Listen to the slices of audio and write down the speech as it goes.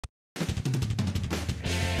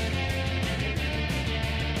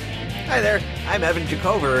Hi there, I'm Evan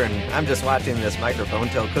Jacover, and I'm just watching this microphone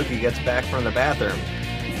till Cookie gets back from the bathroom.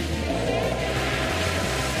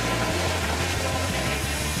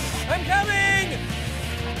 I'm coming!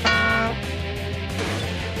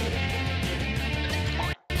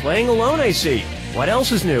 Playing alone, I see. What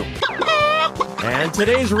else is new? And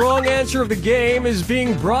today's wrong answer of the game is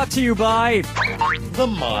being brought to you by the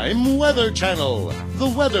Mime Weather Channel. The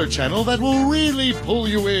weather channel that will really pull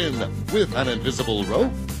you in with an invisible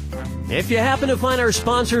rope. If you happen to find our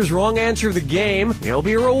sponsor's wrong answer of the game, you'll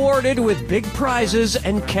be rewarded with big prizes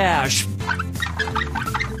and cash.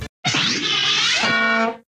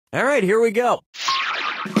 All right, here we go.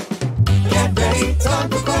 Get ready, time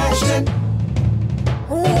for question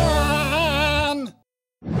 1.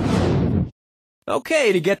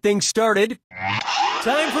 Okay, to get things started,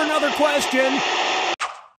 time for another question.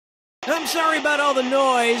 I'm sorry about all the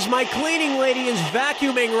noise. My cleaning lady is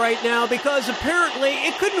vacuuming right now because apparently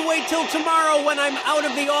it couldn't wait till tomorrow when I'm out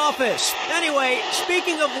of the office. Anyway,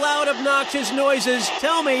 speaking of loud, obnoxious noises,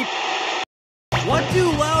 tell me, what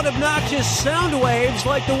do loud, obnoxious sound waves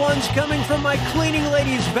like the ones coming from my cleaning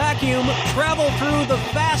lady's vacuum travel through the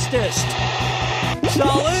fastest?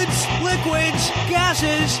 Solids, liquids,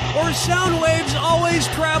 gases, or sound waves always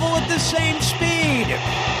travel at the same speed?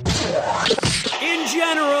 In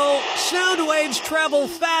general, sound waves travel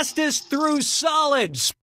fastest through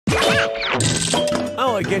solids.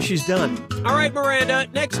 Oh, I guess she's done. All right, Miranda,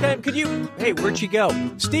 next time could you... Hey, where'd she go?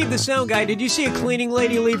 Steve, the sound guy, did you see a cleaning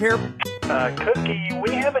lady leave here? Cookie,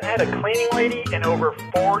 we haven't had a cleaning lady in over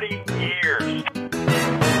 40 years.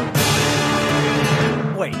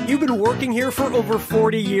 Wait, you've been working here for over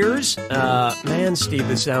 40 years? Man, Steve,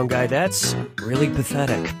 the sound guy, that's really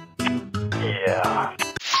pathetic. Yeah.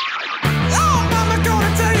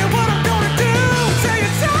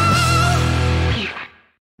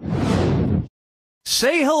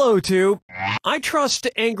 Say hello to, I trust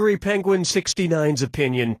Angry Penguin 69's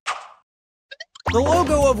opinion. The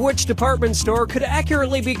logo of which department store could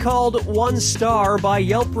accurately be called 1 star by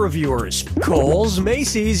Yelp reviewers? Kohl's,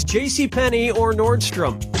 Macy's, JCPenney, or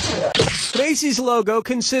Nordstrom? Macy's logo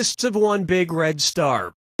consists of 1 big red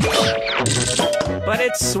star. But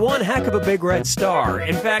it's one heck of a big red star.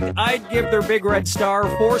 In fact, I'd give their big red star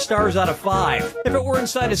 4 stars out of 5. If it were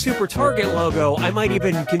inside a Super Target logo, I might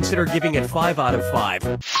even consider giving it 5 out of 5.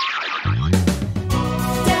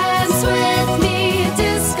 Dance with me,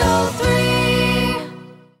 Disco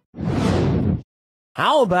 3.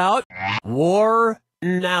 How about worn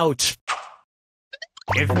out?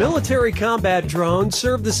 If military combat drones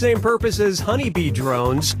served the same purpose as honeybee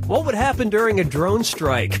drones, what would happen during a drone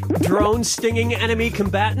strike? Drones stinging enemy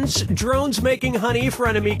combatants? Drones making honey for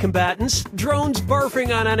enemy combatants? Drones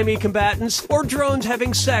barfing on enemy combatants? Or drones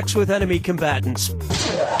having sex with enemy combatants?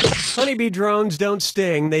 Honeybee drones don't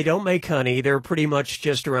sting, they don't make honey, they're pretty much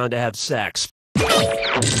just around to have sex.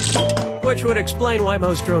 Which would explain why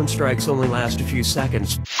most drone strikes only last a few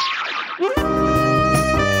seconds.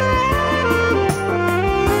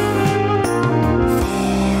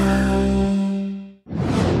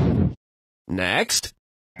 Next,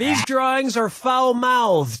 these drawings are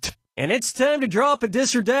foul-mouthed, and it's time to drop a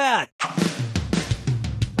dis or dat.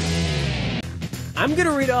 I'm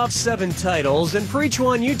gonna read off 7 titles, and for each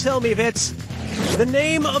one you tell me if it's the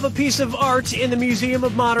name of a piece of art in the Museum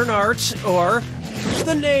of Modern Art, or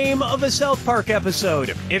the name of a South Park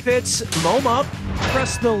episode. If it's MoMA,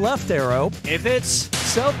 press the left arrow. If it's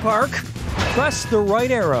South Park, press the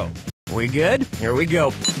right arrow. We good? Here we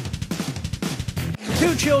go.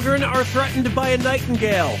 2 children are threatened by a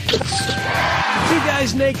nightingale. 2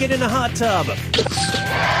 guys naked in a hot tub.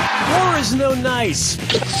 War is no nice.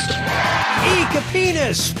 Eek, a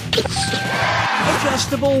penis.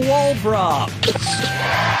 Adjustable wall bra.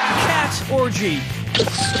 Cat orgy.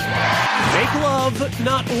 Make love,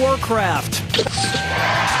 not Warcraft.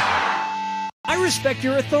 I respect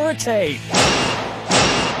your authority.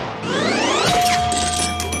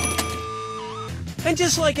 And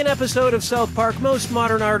just like an episode of South Park, most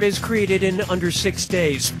modern art is created in under 6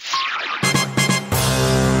 days. 5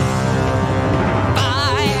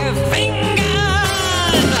 fingers!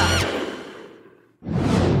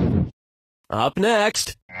 Up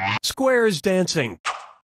next, squares dancing.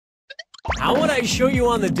 How would I show you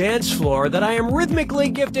on the dance floor that I am rhythmically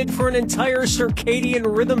gifted for an entire circadian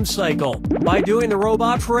rhythm cycle? By doing the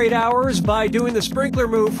robot for 8 hours, by doing the sprinkler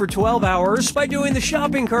move for 12 hours, by doing the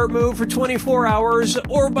shopping cart move for 24 hours,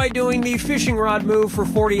 or by doing the fishing rod move for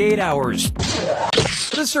 48 hours.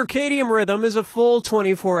 The circadian rhythm is a full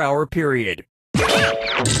 24-hour period.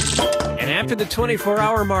 And after the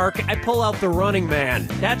 24-hour mark, I pull out the Running Man.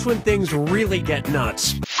 That's when things really get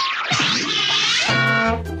nuts.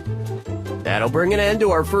 That'll bring an end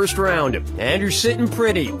to our first round. And you're sitting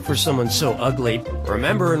pretty for someone so ugly.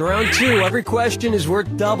 Remember, in round 2, every question is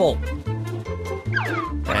worth double.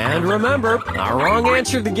 And remember, our wrong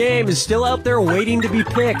answer to the game is still out there waiting to be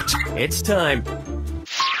picked. It's time.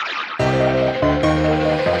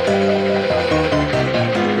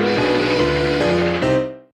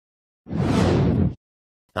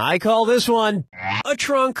 I call this one a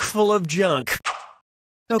trunk full of junk.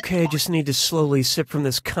 Okay, just need to slowly sip from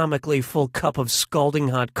this comically full cup of scalding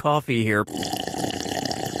hot coffee here.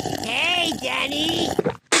 Hey, Danny!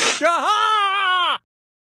 Aha!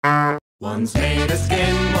 One's made of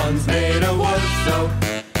skin, one's made of wood, so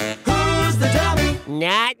who's the dummy?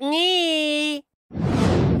 Not me!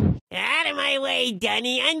 Out of my way,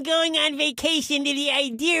 Dunny. I'm going on vacation to the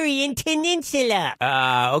Iberian Peninsula.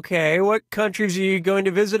 Okay. What countries are you going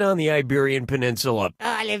to visit on the Iberian Peninsula?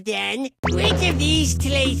 All of them. Which of these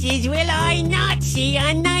places will I not see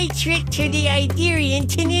on my trip to the Iberian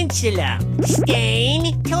Peninsula?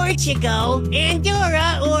 Spain, Portugal,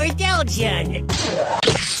 Andorra, or Belgium?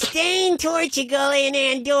 Spain, Portugal, and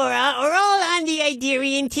Andorra are all on the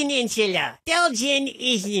Iberian Peninsula. Belgium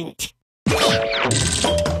isn't.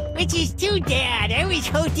 Which is too bad. I was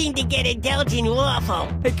hoping to get a Belgian waffle.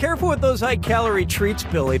 Hey, careful with those high-calorie treats,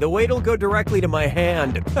 Billy. The weight'll go directly to my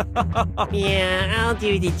hand. Yeah, I'll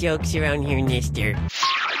do the jokes around here, mister.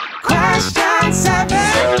 Question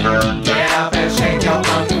 7. Get up and shake your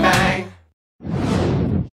monkey bang.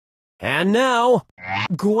 And now,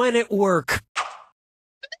 Gwen at Work.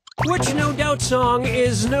 Which No Doubt song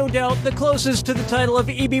is no doubt the closest to the title of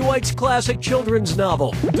E.B. White's classic children's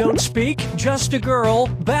novel? Don't Speak, Just a Girl,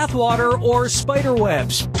 Bathwater, or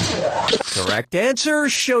Spiderwebs? Correct answer,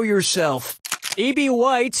 show yourself. E.B.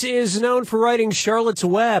 White is known for writing Charlotte's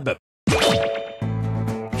Web.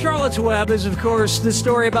 Charlotte's Web is, of course, the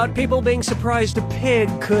story about people being surprised a pig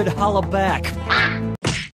could holla back.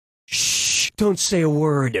 Shh, don't say a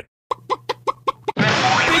word.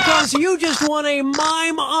 Because you just won a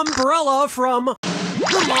Mime umbrella from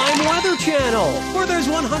the Mime Weather Channel, where there's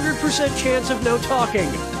 100% chance of no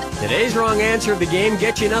talking. Today's wrong answer of the game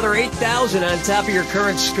gets you another 8,000 on top of your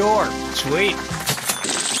current score. Sweet.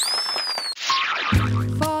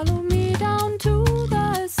 Follow me down to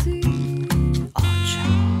the sea.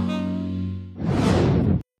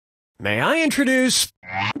 May I introduce...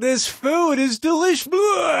 This food is delicious.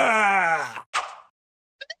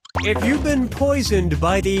 If you've been poisoned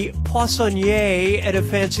by the poissonnier at a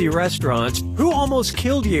fancy restaurant, who almost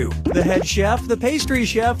killed you? The head chef, the pastry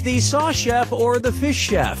chef, the sauce chef, or the fish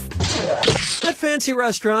chef? At fancy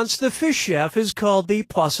restaurants, the fish chef is called the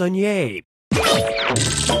poissonnier.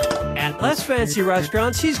 At less fancy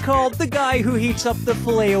restaurants, he's called the guy who heats up the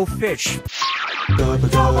filet-o-fish.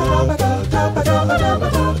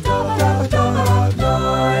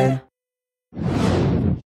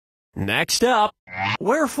 Next up,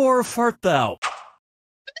 wherefore fart thou?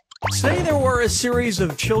 Say there were a series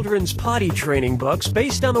of children's potty training books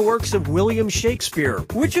based on the works of William Shakespeare.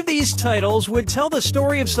 Which of these titles would tell the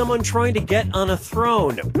story of someone trying to get on a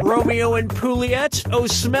throne? Romeo and Juliet,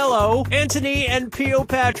 Osmello, Antony and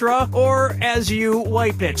Cleopatra, or As You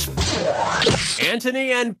Wipe It?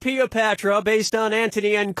 Antony and Cleopatra, based on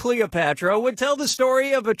Antony and Cleopatra, would tell the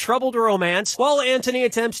story of a troubled romance while Antony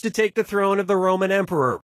attempts to take the throne of the Roman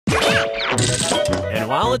emperor. And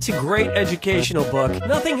while it's a great educational book,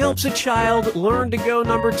 nothing helps a child learn to go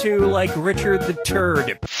number 2 like Richard the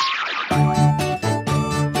Turd.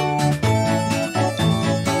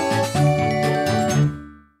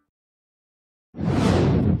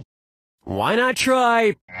 Why not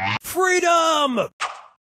try freedom?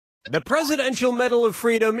 The Presidential Medal of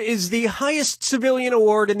Freedom is the highest civilian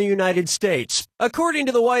award in the United States. According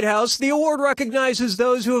to the White House, the award recognizes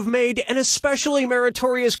those who have made an especially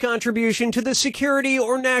meritorious contribution to the security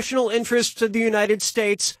or national interests of the United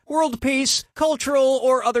States, world peace, cultural,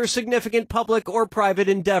 or other significant public or private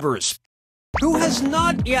endeavors. Who has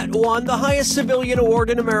not yet won the highest civilian award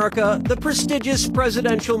in America, the prestigious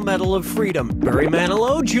Presidential Medal of Freedom? Barry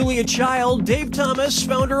Manilow, Julia Child, Dave Thomas,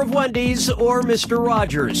 founder of Wendy's, or Mr.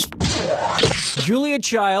 Rogers? Julia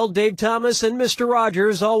Child, Dave Thomas, and Mr.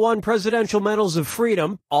 Rogers all won Presidential Medals of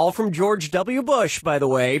Freedom, all from George W. Bush, by the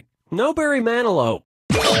way. No Barry Manilow.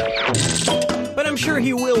 But I'm sure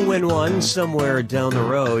he will win one somewhere down the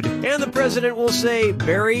road. And the president will say,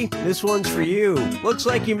 Barry, this one's for you. Looks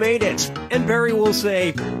like you made it. And Barry will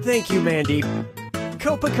say, thank you, Mandy.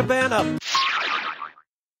 Copacabana.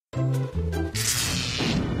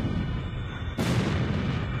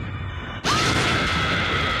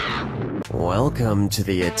 Welcome to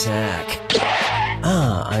the attack.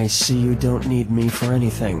 Ah, I see you don't need me for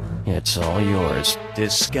anything. It's all yours.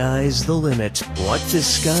 Disguise the limit. What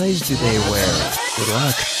disguise do they wear? Good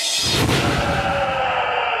luck.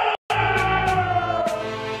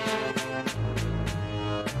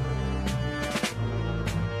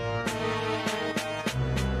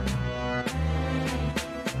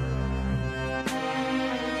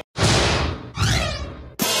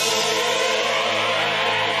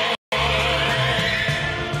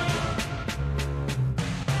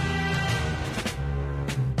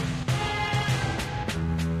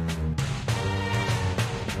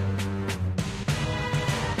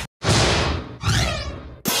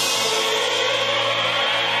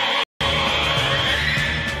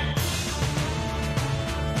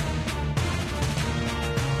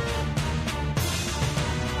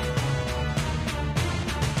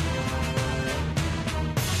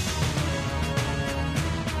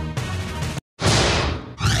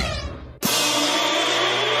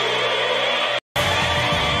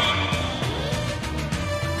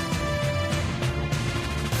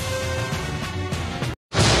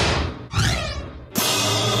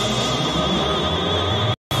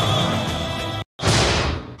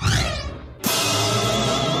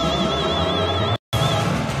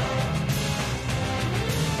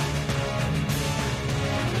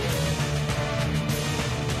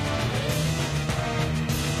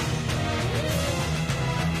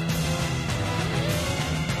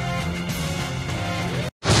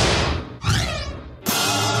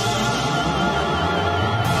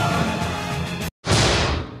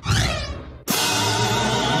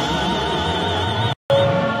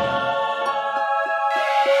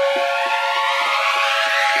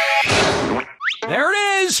 There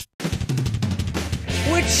it is!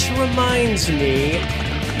 Which reminds me,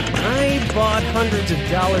 I bought hundreds of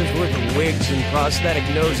dollars worth of wigs and prosthetic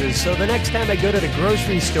noses, so the next time I go to the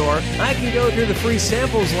grocery store, I can go through the free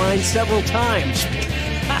samples line several times.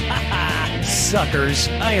 Suckers,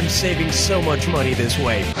 I am saving so much money this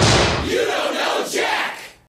way. You don't know